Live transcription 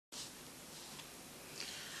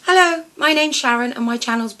My name's Sharon and my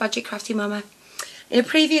channel's Budget Crafty Mama. In a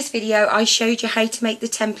previous video I showed you how to make the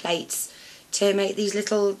templates to make these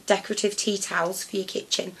little decorative tea towels for your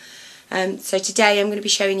kitchen. So today I'm going to be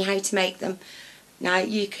showing you how to make them. Now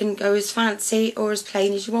you can go as fancy or as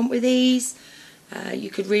plain as you want with these. You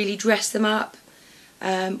could really dress them up,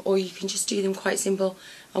 or you can just do them quite simple.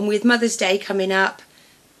 And with Mother's Day coming up,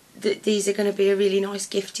 these are going to be a really nice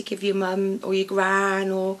gift to give your mum or your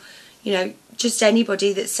gran, or you know, just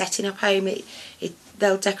anybody that's setting up home.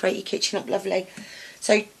 They'll decorate your kitchen up lovely.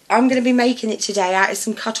 So I'm going to be making it today out of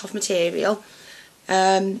some cut off material,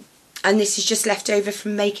 and this is just left over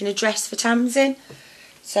from making a dress for Tamsin.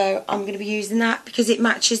 So I'm going to be using that because it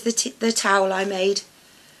matches the towel I made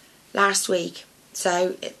last week.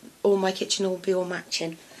 So all my kitchen will be all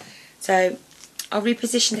matching. So I'll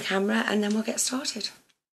reposition the camera and then we'll get started.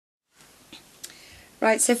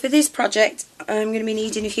 Right, so for this project I'm going to be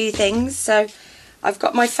needing a few things. So I've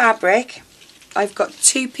got my fabric, I've got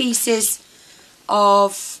 2 pieces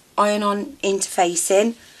of iron-on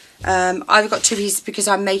interfacing. I've got 2 pieces because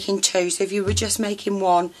I'm making 2, so if you were just making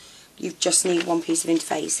 1, you just need 1 piece of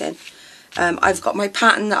interfacing. I've got my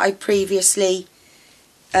pattern that I previously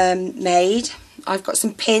made. I've got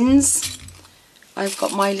some pins, I've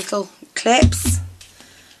got my little clips,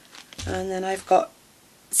 and then I've got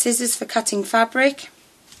scissors for cutting fabric.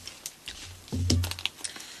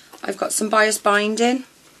 I've got some bias binding.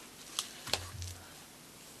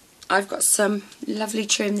 I've got some lovely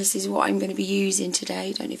trim. This is what I'm going to be using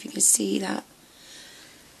today. Don't know if you can see that.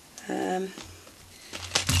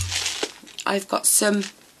 I've got some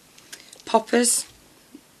popper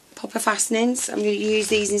fastenings. I'm going to use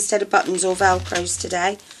these instead of buttons or velcros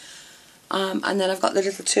today. And then I've got the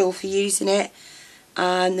little tool for using it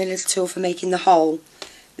and the little tool for making the hole.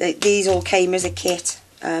 These all came as a kit,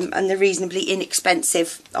 and they're reasonably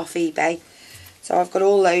inexpensive off eBay. So I've got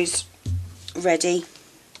all those ready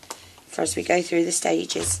for as we go through the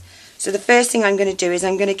stages. So the first thing I'm going to do is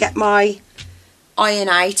I'm going to get my iron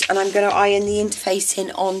out, and I'm going to iron the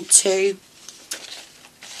interfacing onto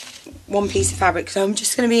 1 piece of fabric. So I'm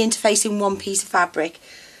just going to be interfacing 1 piece of fabric,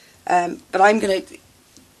 but I'm going to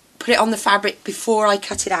put it on the fabric before I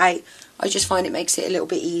cut it out. I just find it makes it a little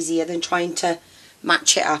bit easier than trying to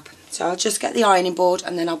match it up. So I'll just get the ironing board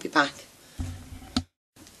and then I'll be back.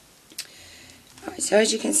 Right, so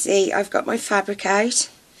as you can see, I've got my fabric out.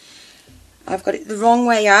 I've got it the wrong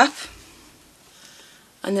way up,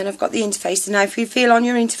 and then I've got the interfacing. Now if you feel on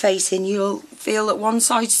your interfacing, you'll feel that one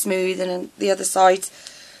side's smooth and the other side's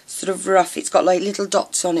sort of rough. It's got like little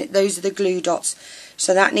dots on it. Those are the glue dots.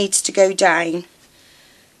 So that needs to go down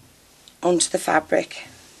onto the fabric,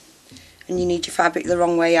 and you need your fabric the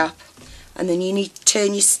wrong way up. And then you need to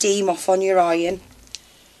turn your steam off on your iron,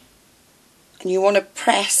 and you want to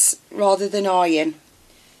press rather than iron.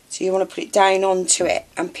 So you want to put it down onto it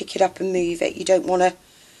and pick it up and move it. You don't want to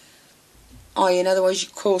iron, otherwise you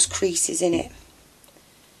cause creases in it.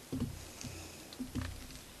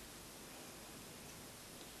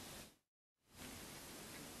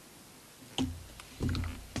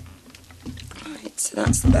 Right, so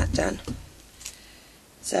that's that done.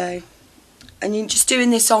 So, and you're just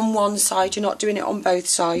doing this on one side, you're not doing it on both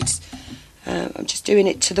sides. I'm just doing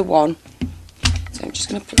it to the one. So I'm just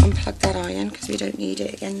going to unplug that iron because we don't need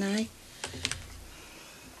it again now.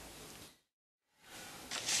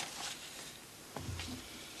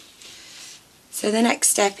 So the next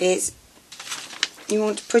step is you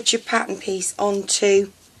want to put your pattern piece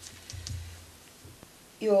onto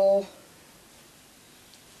your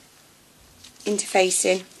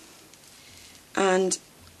interfacing and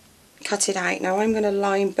cut it out. Now I'm going to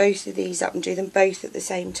line both of these up and do them both at the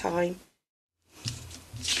same time.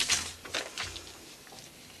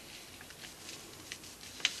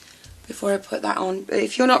 Before I put that on. But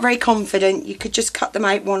if you're not very confident, you could just cut them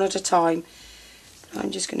out one at a time.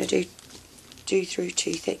 I'm just going to do through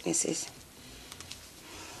 2 thicknesses,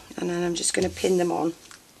 and then I'm just going to pin them on.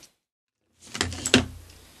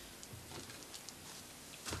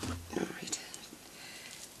 Alright,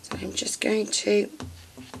 so I'm just going to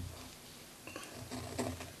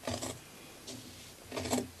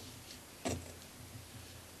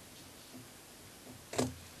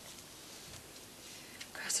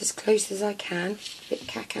cut as close as I can. A bit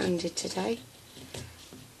cack-handed today.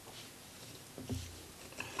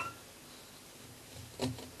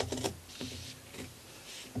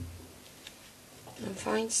 I'm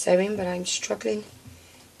fine sewing, but I'm struggling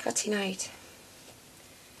cutting out.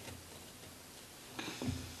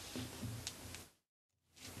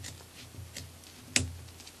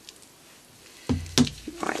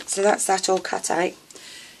 Right, so that's that all cut out.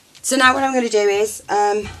 So now what I'm going to do is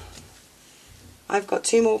I'm I've got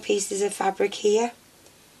 2 more pieces of fabric here.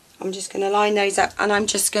 I'm just going to line those up, and I'm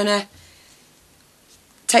just going to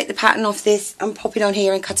take the pattern off this and pop it on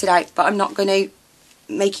here and cut it out, but I'm not going to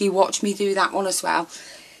make you watch me do that one as well.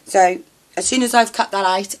 So as soon as I've cut that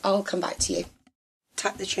out, I'll come back to you.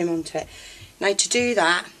 Tap the trim onto it. Now to do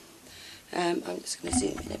that, I'm just going to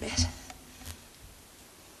zoom in a bit.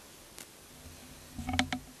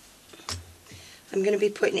 I'm going to be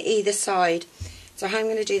putting it either side. So how I'm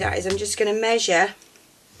going to do that is I'm just going to measure.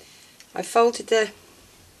 I've folded the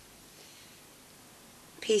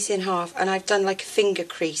piece in half, and I've done like a finger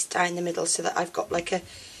crease down the middle so that I've got like a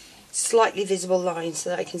slightly visible line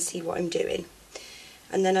so that I can see what I'm doing.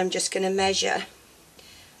 And then I'm just going to measure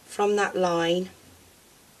from that line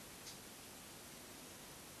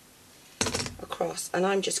across, and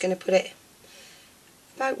I'm just going to put it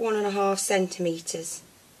about 1.5 centimetres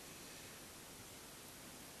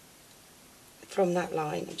from that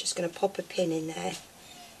line. I'm just going to pop a pin in there,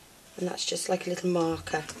 and that's just like a little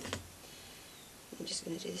marker. I'm just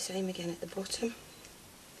going to do the same again at the bottom.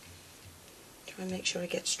 Try and make sure I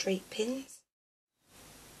get straight pins.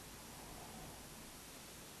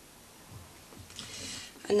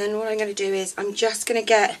 And then what I'm going to do is I'm just going to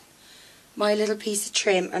get my little piece of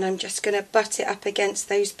trim, and I'm just going to butt it up against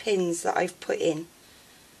those pins that I've put in.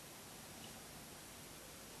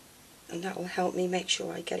 And that will help me make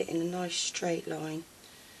sure I get it in a nice straight line.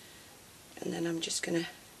 And then I'm just going to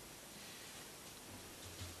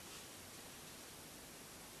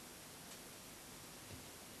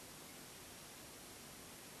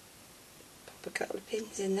pop a couple of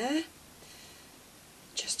pins in there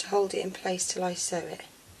just to hold it in place till I sew it.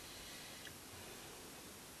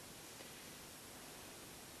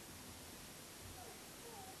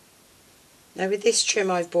 Now with this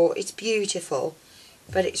trim I've bought, it's beautiful,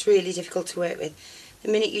 but it's really difficult to work with.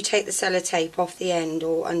 The minute you take the sellotape off the end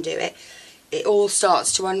or undo it, it all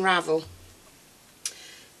starts to unravel.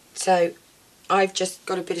 So I've just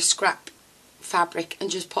got a bit of scrap fabric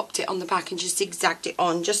and just popped it on the back and just zigzagged it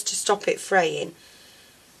on just to stop it fraying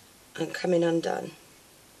and coming undone.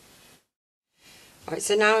 Alright,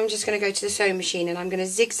 so now I'm just going to go to the sewing machine, and I'm going to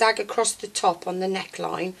zigzag across the top on the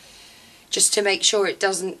neckline just to make sure it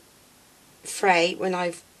doesn't fray when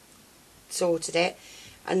I've sorted it.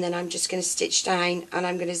 And then I'm just going to stitch down, and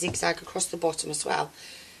I'm going to zigzag across the bottom as well.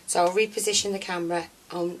 So I'll reposition the camera,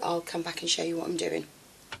 I'll come back and show you what I'm doing.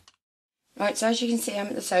 Right, so as you can see, I'm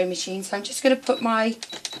at the sewing machine, so I'm just going to put my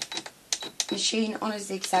machine on a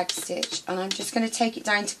zigzag stitch, and I'm just going to take it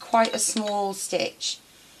down to quite a small stitch,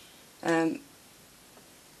 because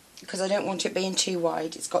I don't want it being too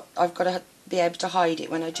wide. I've got to be able to hide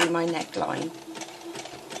it when I do my neckline.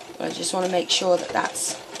 But I just want to make sure that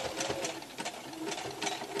that's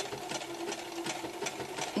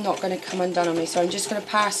not going to come undone on me, so I'm just going to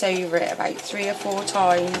pass over it about 3 or 4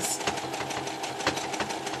 times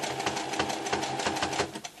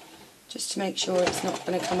just to make sure it's not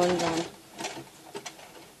going to come undone.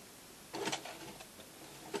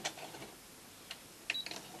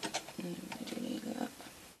 And I'm going to do that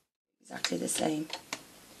exactly the same.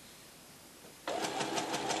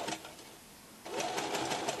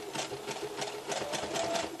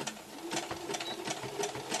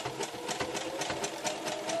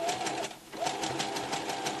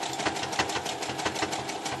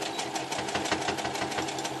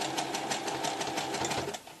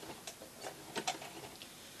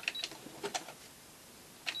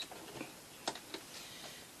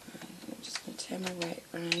 Turn my weight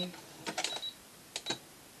around,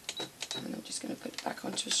 and I'm just going to put it back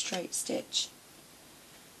onto a straight stitch,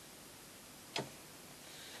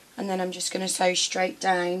 and then I'm just going to sew straight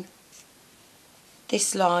down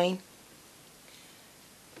this line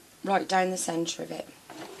right down the centre of it.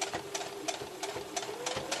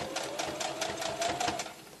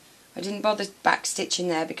 I didn't bother back stitching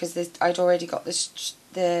there because I'd already got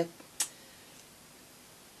the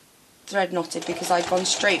thread knotted, because I'd gone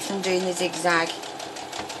straight from doing the zigzag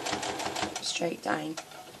straight down.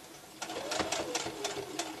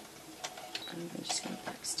 And I'm just going to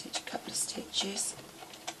back stitch a couple of stitches,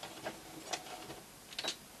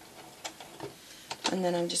 and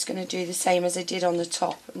then I'm just going to do the same as I did on the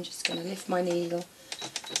top. I'm just going to lift my needle,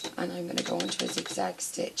 and I'm going to go onto a zigzag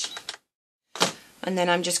stitch, and then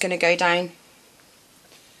I'm just going to go down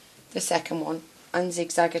the second one and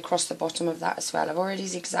zigzag across the bottom of that as well. I've already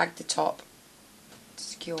zigzagged the top to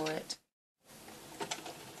secure it.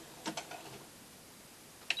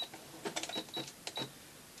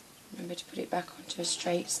 Remember to put it back onto a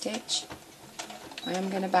straight stitch. I am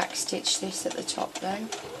going to back stitch this at the top though.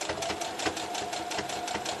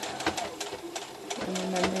 And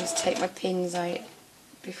remember to take my pins out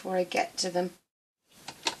before I get to them.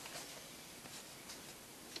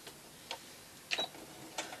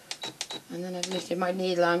 And then I've lifted my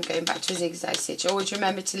needle. I'm going back to a zigzag stitch. Always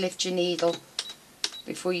remember to lift your needle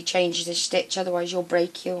before you change the stitch, otherwise you'll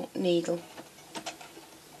break your needle.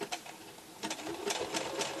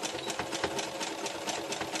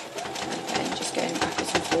 And just going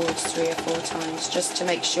backwards and forwards 3 or 4 times just to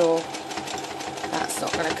make sure that's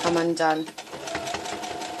not going to come undone.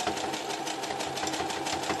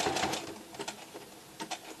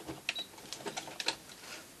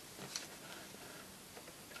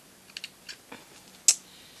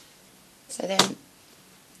 So then,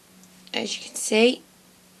 as you can see,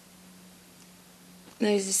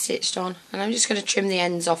 those are stitched on, and I'm just going to trim the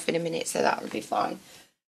ends off in a minute, so that'll be fine.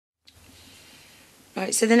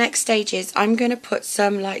 Right, so the next stage is I'm going to put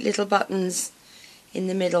some like little buttons in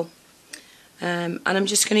the middle, and I'm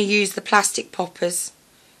just going to use the plastic poppers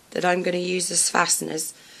that I'm going to use as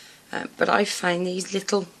fasteners, but I find these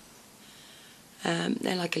little,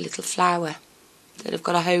 they're like a little flower that have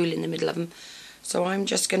got a hole in the middle of them, so I'm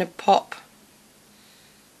just going to pop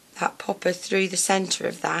that popper through the centre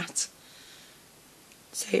of that,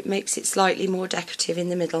 so it makes it slightly more decorative in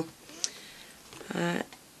the middle.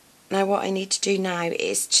 Now what I need to do now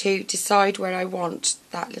is to decide where I want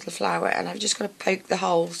that little flower, and I've just got to poke the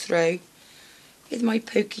hole through with my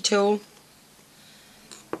pokey tool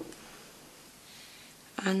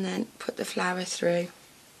and then put the flower through.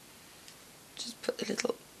 Just put the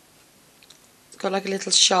little, it's got like a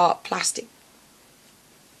little sharp plastic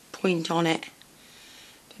point on it.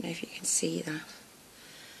 Don't know if you can see that.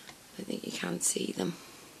 I think you can see them.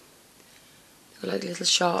 They've got like a little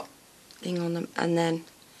sharp thing on them, and then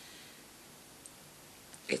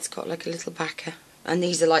it's got like a little backer, and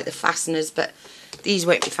these are like the fasteners, but these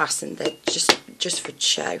won't be fastened, they're just for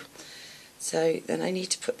show. So then I need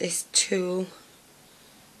to put this tool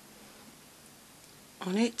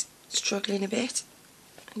on it, struggling a bit.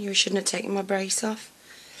 I knew I shouldn't have taken my brace off.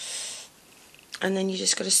 And then you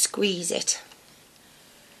just got to squeeze it,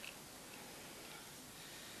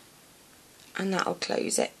 and that'll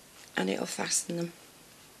close it, and it'll fasten them.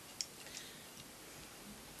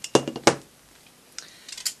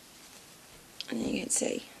 And you can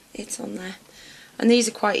see it's on there, and these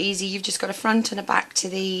are quite easy. You've just got a front and a back to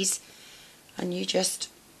these, and you just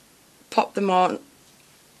pop them on.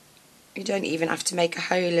 You don't even have to make a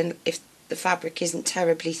hole, and if the fabric isn't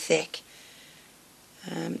terribly thick,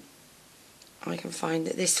 I can find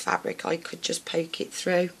that this fabric I could just poke it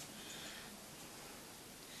through.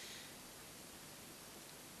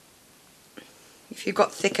 If you've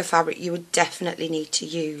got thicker fabric, you would definitely need to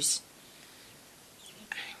use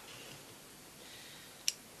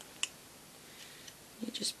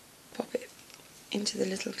you just pop it into the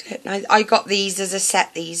little clip. Now I got these as a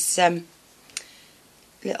set, these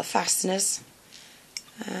little fasteners,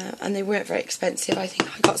 and they weren't very expensive. I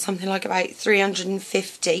think I got something like about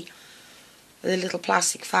 350 of the little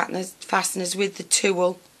plastic fasteners with the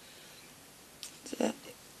tool. So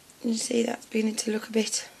you see that's beginning to look a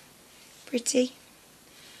bit pretty.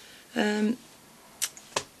 I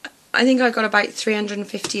think I got about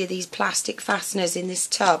 350 of these plastic fasteners in this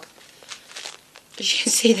tub. As you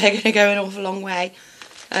can see, they're going to go an awful long way.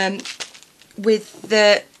 With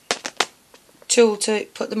the tool to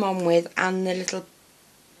put them on with, and the little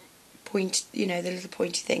point, you know, the little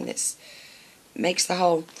pointy thing that makes the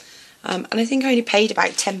hole. And I think I only paid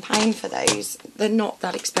about £10 for those. They're not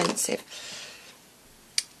that expensive.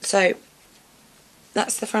 So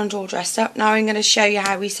that's the front all dressed up. Now I'm going to show you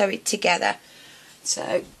how we sew it together.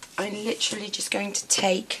 So I'm literally just going to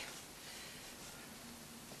take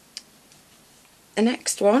the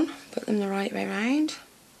next one, put them the right way around,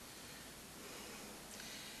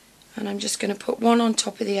 and I'm just going to put one on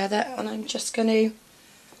top of the other, and I'm just going to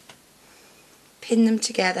pin them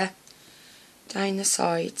together down the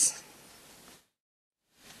sides.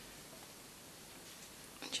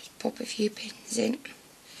 Just pop a few pins in,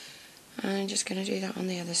 and I'm just going to do that on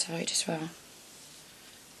the other side as well.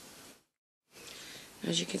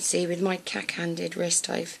 As you can see, with my cack-handed wrist,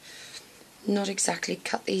 I've not exactly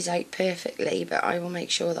cut these out perfectly, but I will make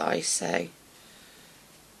sure that I sew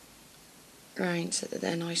round so that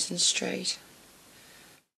they're nice and straight.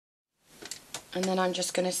 And then I'm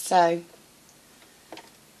just going to sew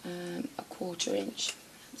a 1/4 inch,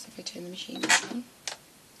 so if I turn the machine on,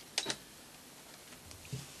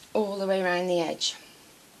 all the way around the edge.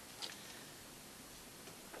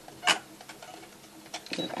 I'm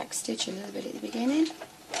going to back stitch a little bit at the beginning.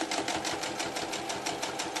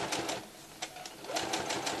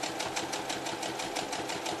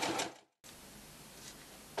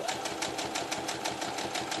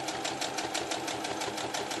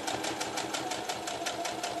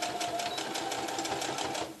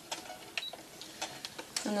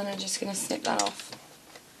 and then I'm just going to snip that off.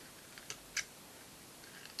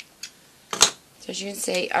 So as you can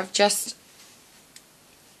see, I've just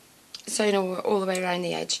sewn all the way around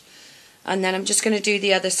the edge, and then I'm just going to do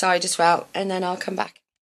the other side as well, and then I'll come back.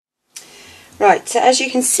 Right, so as you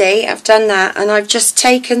can see, I've done that, and I've just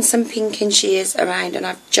taken some pinking shears around and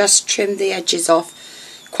I've just trimmed the edges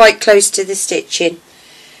off quite close to the stitching.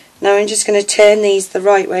 Now I'm just going to turn these the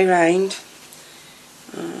right way round,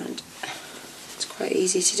 and it's quite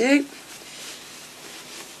easy to do.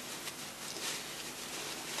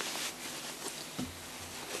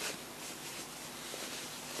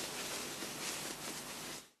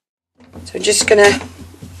 So I'm just going to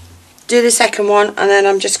do the second one, and then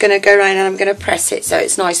I'm just going to go around and I'm going to press it so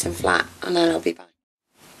it's nice and flat, and then I'll be back.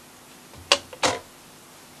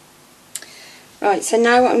 Right, so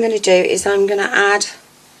now what I'm going to do is I'm going to add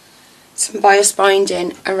some bias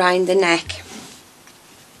binding around the neck,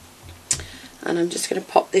 and I'm just going to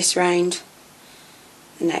pop this round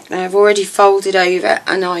the neck. Now I've already folded over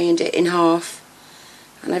and ironed it in half,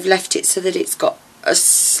 and I've left it so that it's got a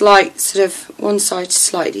slight sort of one side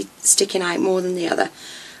slightly sticking out more than the other,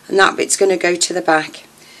 and that bit's going to go to the back.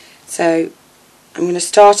 So I'm going to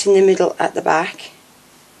start in the middle at the back,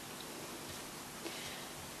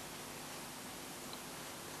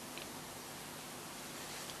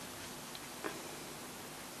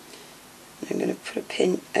 I'm going to put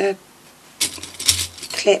a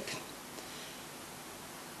clip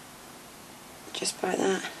just like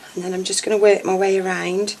that, and then I'm just going to work my way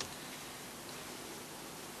around.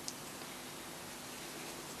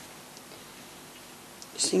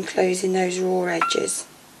 Just enclosing those raw edges,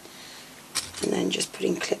 and then just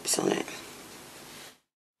putting clips on it.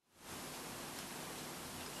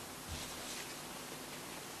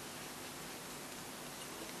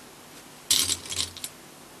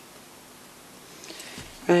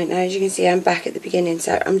 Right, now as you can see, I'm back at the beginning,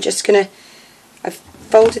 so I'm just going to, I've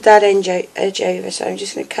folded that edge over, so I'm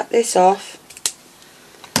just going to cut this off,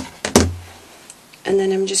 and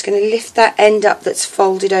then I'm just going to lift that end up that's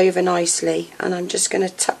folded over nicely, and I'm just going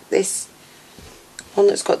to tuck this one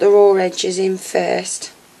that's got the raw edges in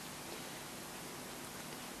first,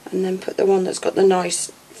 and then put the one that's got the nice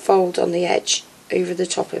fold on the edge over the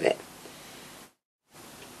top of it.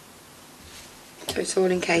 So it's all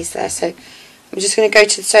encased there. So I'm just going to go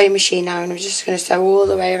to the sewing machine now, and I'm just going to sew all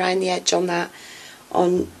the way around the edge on that,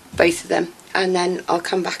 on both of them, and then I'll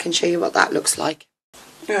come back and show you what that looks like.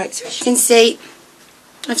 Alright, so as you can see,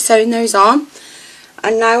 I've sewn those on,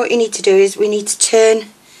 and now what you need to do is we need to turn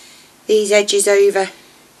these edges over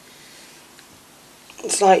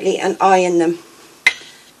slightly and iron them.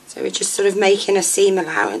 So we're just sort of making a seam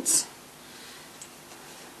allowance.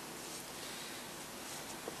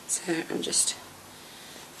 So I'm just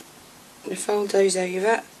going to fold those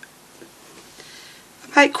over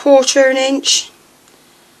about 1/4 inch.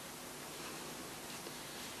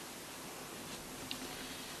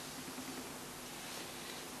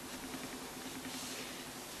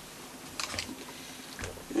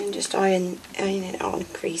 And just iron it on,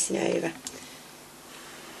 creasing it over.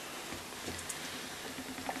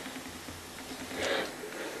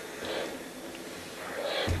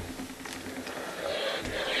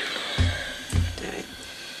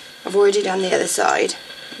 I've already done the other side.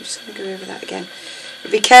 I'm just going to go over that again.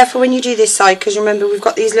 But be careful when you do this side, because remember we've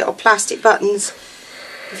got these little plastic buttons.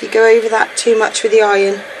 If you go over that too much with the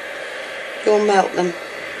iron, you'll melt them.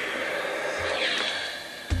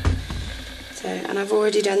 So, and I've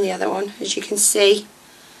already done the other one. As you can see,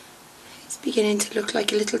 it's beginning to look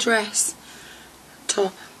like a little dress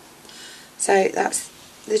top. So that's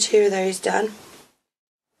the two of those done.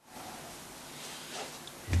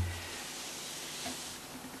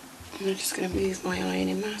 I'm just going to move my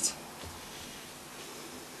ironing mat.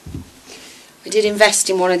 I did invest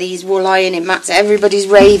in one of these wool ironing mats. Everybody's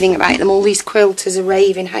raving about them. All these quilters are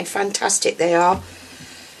raving how fantastic they are.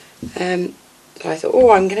 So I thought, oh,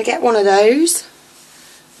 I'm going to get one of those.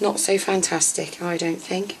 Not so fantastic, I don't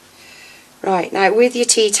think. Right, now with your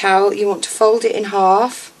tea towel, you want to fold it in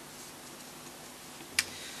half.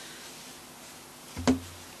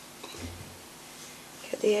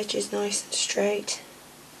 Get the edges nice and straight.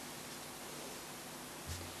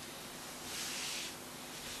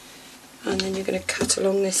 And then you're going to cut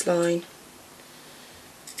along this line,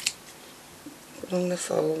 along the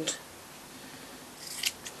fold.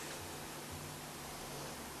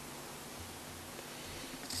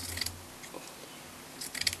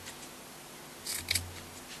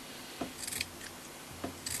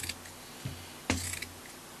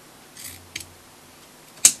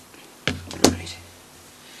 Right.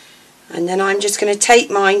 And then I'm just going to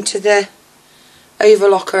take mine to the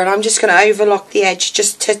overlocker, and I'm just going to overlock the edge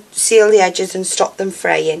just to seal the edges and stop them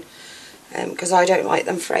fraying, because I don't like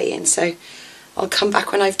them fraying. So I'll come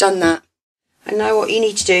back when I've done that. And now what you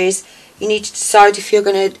need to do is you need to decide if you're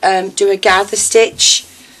going to do a gather stitch.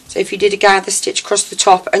 So if you did a gather stitch across the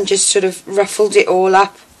top and just sort of ruffled it all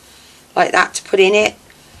up like that to put in it,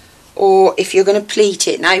 or if you're going to pleat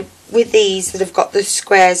it. Now with these that have got the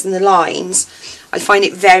squares and the lines, I find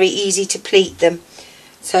it very easy to pleat them.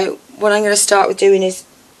 So what I'm going to start with doing is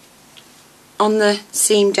on the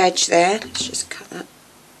seamed edge there, let's just cut that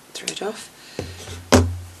thread off,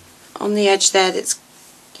 on the edge there that's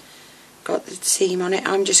got the seam on it,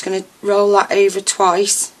 I'm just going to roll that over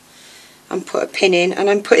twice and put a pin in. And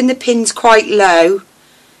I'm putting the pins quite low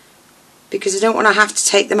because I don't want to have to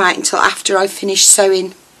take them out until after I've finished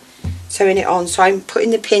sewing it on. So I'm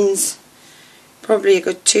putting the pins probably a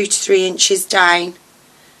good 2 to 3 inches down,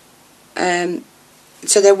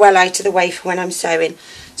 so they're well out of the way for when I'm sewing.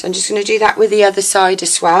 So I'm just going to do that with the other side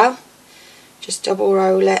as well. Just double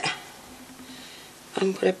roll it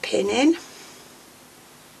and put a pin in.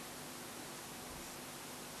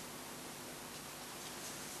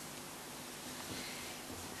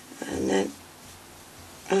 And then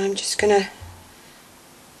I'm just going to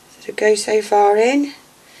sort of go so far in.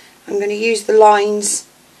 I'm going to use the lines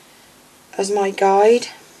as my guide.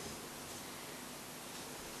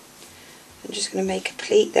 I'm just going to make a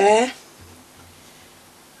pleat there,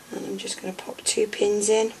 and I'm just going to pop 2 pins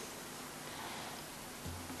in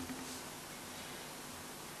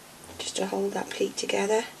just to hold that pleat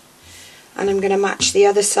together. And I'm going to match the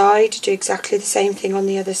other side, do exactly the same thing on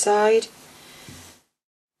the other side.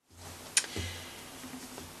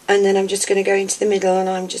 And then I'm just going to go into the middle and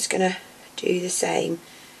I'm just going to do the same.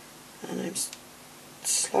 And I'm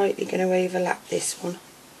slightly going to overlap this one.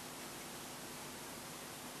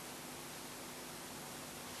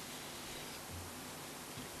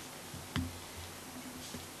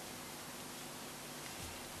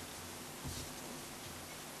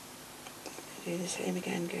 Do the same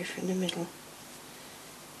again, go from the middle.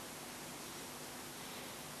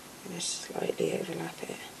 I'm going to slightly overlap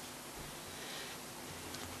it.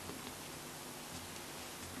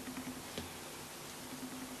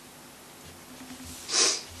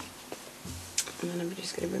 And then I'm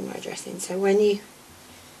just going to bring my dress in. So when you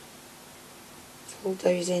fold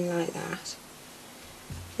those in like that,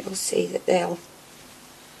 you'll see that they'll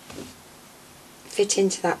fit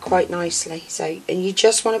into that quite nicely. So, and you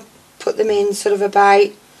just want to put them in sort of about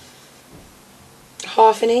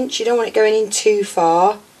 1/2 inch. You don't want it going in too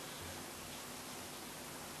far.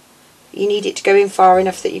 You need it to go in far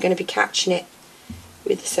enough that you're going to be catching it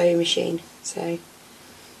with the sewing machine. So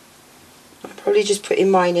I'll probably just put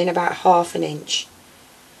mine in about 1/2 inch.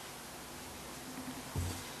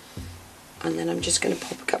 And then I'm just going to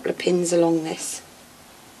pop a couple of pins along this.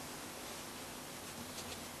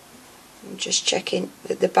 I'm just checking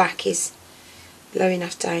that the back is low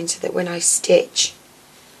enough down so that when I stitch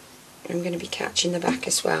I'm going to be catching the back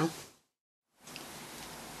as well.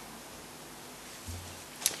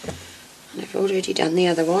 And I've already done the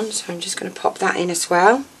other one, so I'm just going to pop that in as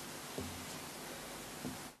well.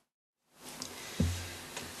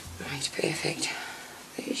 Right, perfect.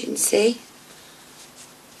 As you can see,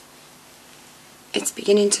 it's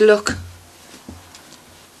beginning to look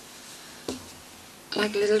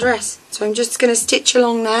like a little dress. So I'm just going to stitch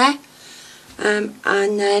along there, and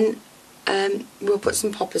then we'll put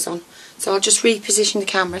some poppers on. So I'll just reposition the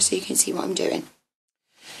camera so you can see what I'm doing.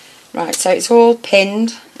 Right, so it's all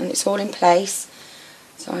pinned and it's all in place.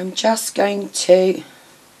 So I'm just going to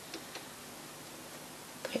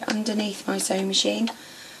put it underneath my sewing machine.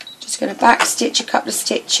 Just going to back stitch a couple of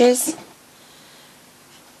stitches,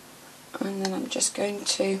 and then I'm just going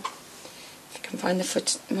to, if I can find the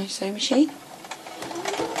foot of my sewing machine,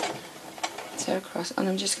 sew across, and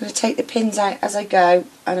I'm just going to take the pins out as I go,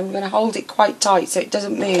 and I'm going to hold it quite tight so it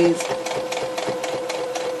doesn't move.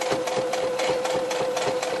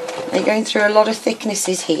 You're going through a lot of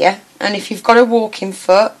thicknesses here, and if you've got a walking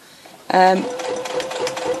foot, then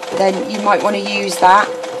you might want to use that.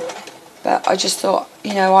 But I just thought,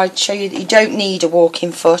 you know, I'd show you that you don't need a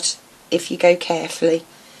walking foot if you go carefully,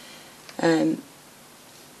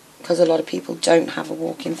 because a lot of people don't have a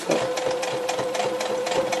walking foot.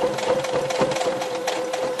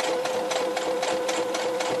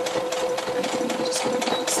 And I'm just going to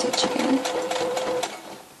back stitch again.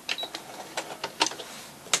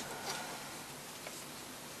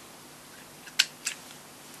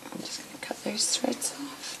 I'm just going to cut those threads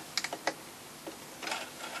off.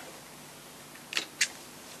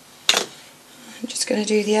 I'm just going to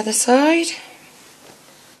do the other side.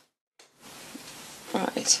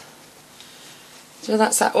 Right. So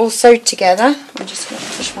that's that all sewed together. I'm just going to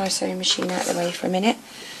push my sewing machine out of the way for a minute.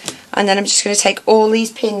 And then I'm just going to take all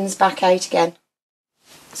these pins back out again.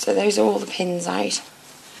 So those are all the pins out.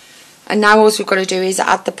 And now all we've got to do is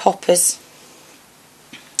add the poppers.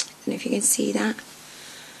 I don't know if you can see that.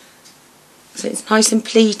 So it's nice and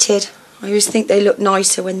pleated. I always think they look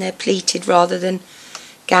nicer when they're pleated rather than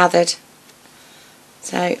gathered.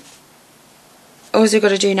 So all we've got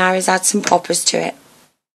to do now is add some poppers to it.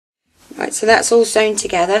 Right, so that's all sewn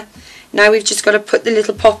together. Now we've just got to put the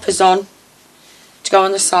little poppers on to go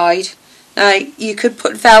on the side. Now you could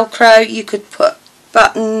put Velcro, you could put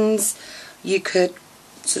buttons, you could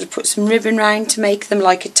sort of put some ribbon round to make them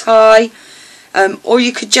like a tie, or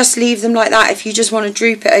you could just leave them like that if you just want to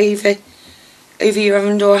droop it over your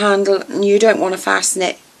oven door handle and you don't want to fasten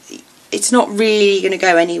it. It's not really going to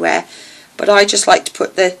go anywhere, but I just like to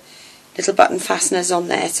put the little button fasteners on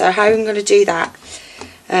there. So how I'm going to do that,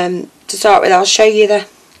 to start with, I'll show you the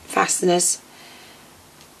fasteners.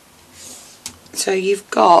 So you've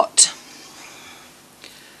got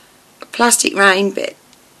a plastic round bit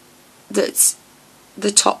that's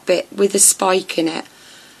the top bit with a spike in it,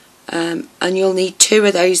 and you'll need 2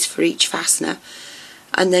 of those for each fastener.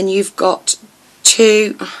 And then you've got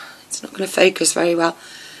 2, it's not going to focus very well,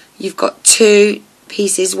 you've got 2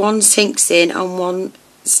 pieces, one sinks in and one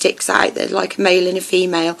sticks out. They're like a male and a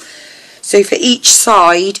female. So for each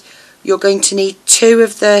side you're going to need 2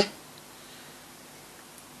 of the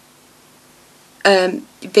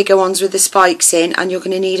bigger ones with the spikes in, and you're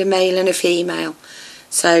going to need a male and a female.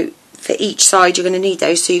 So for each side you're going to need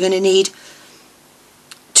those, so you're going to need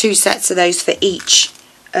 2 sets of those for each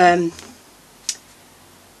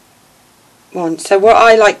one. So what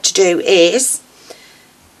I like to do is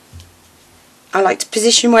I like to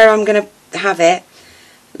position where I'm going to have it,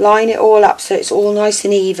 line it all up so it's all nice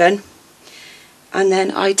and even, and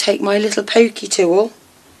then I take my little pokey tool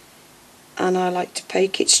and I like to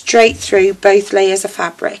poke it straight through both layers of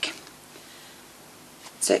fabric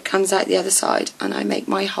so it comes out the other side, and I make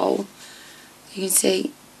my hole. You can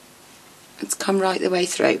see it's come right the way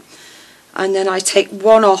through, and then I take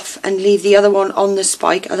one off and leave the other one on the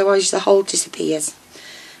spike, otherwise the hole disappears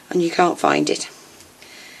and you can't find it.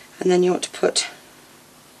 And then you want to put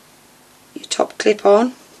your top clip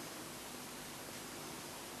on,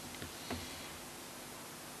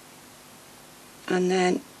 and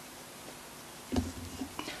then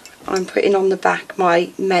I'm putting on the back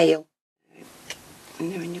my male,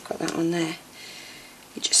 and then when you've got that on there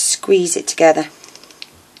you just squeeze it together.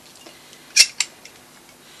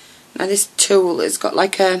 Now this tool has got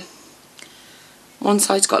like a, one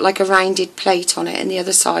side's got like a rounded plate on it and the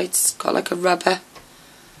other side's got like a rubber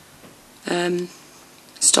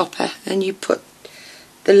stopper, and you put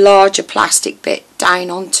the larger plastic bit down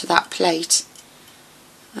onto that plate,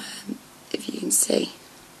 if you can see.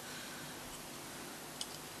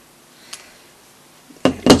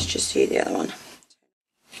 Let's just do the other one.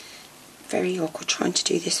 Very awkward trying to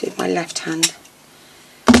do this with my left hand.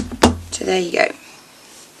 So there you go.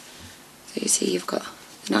 So you see you've got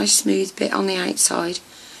a nice smooth bit on the outside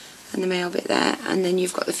and the male bit there, and then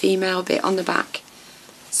you've got the female bit on the back.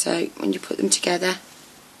 So when you put them together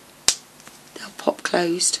they'll pop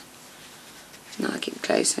closed. Now I'll keep it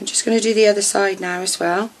closed. I'm just going to do the other side now as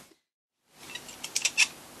well.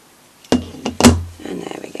 And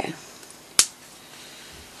there we go.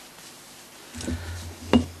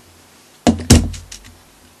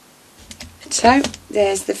 So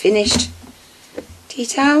there's the finished tea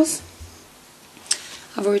towels.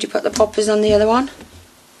 I've already put the poppers on the other one.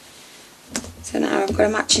 So now I've got a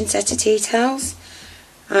matching set of tea towels,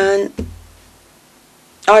 and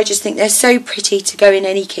I just think they're so pretty to go in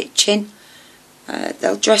any kitchen.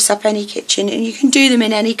 They'll dress up any kitchen, and you can do them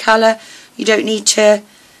in any colour. You don't need to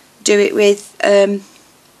do it with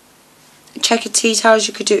checkered tea towels.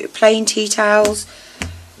 You could do it with plain tea towels.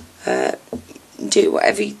 Do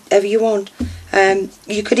whatever you want.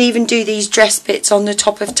 You could even do these dress bits on the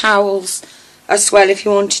top of towels as well if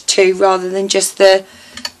you wanted to, rather than just the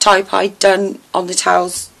type I'd done on the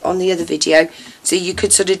towels on the other video. So you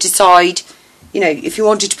could sort of decide, you know, if you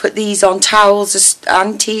wanted to put these on towels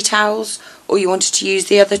and tea towels, or you wanted to use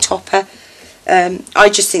the other topper. I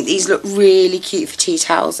just think these look really cute for tea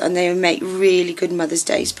towels, and they make really good Mother's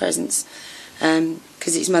Day presents,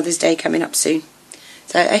 because it's Mother's Day coming up soon.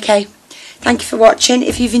 So okay, thank you for watching.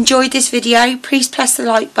 If you've enjoyed this video, please press the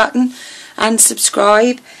like button and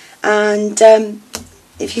subscribe, and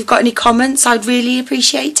if you've got any comments, I'd really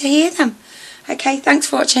appreciate to hear them. Okay, thanks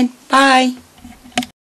for watching. Bye.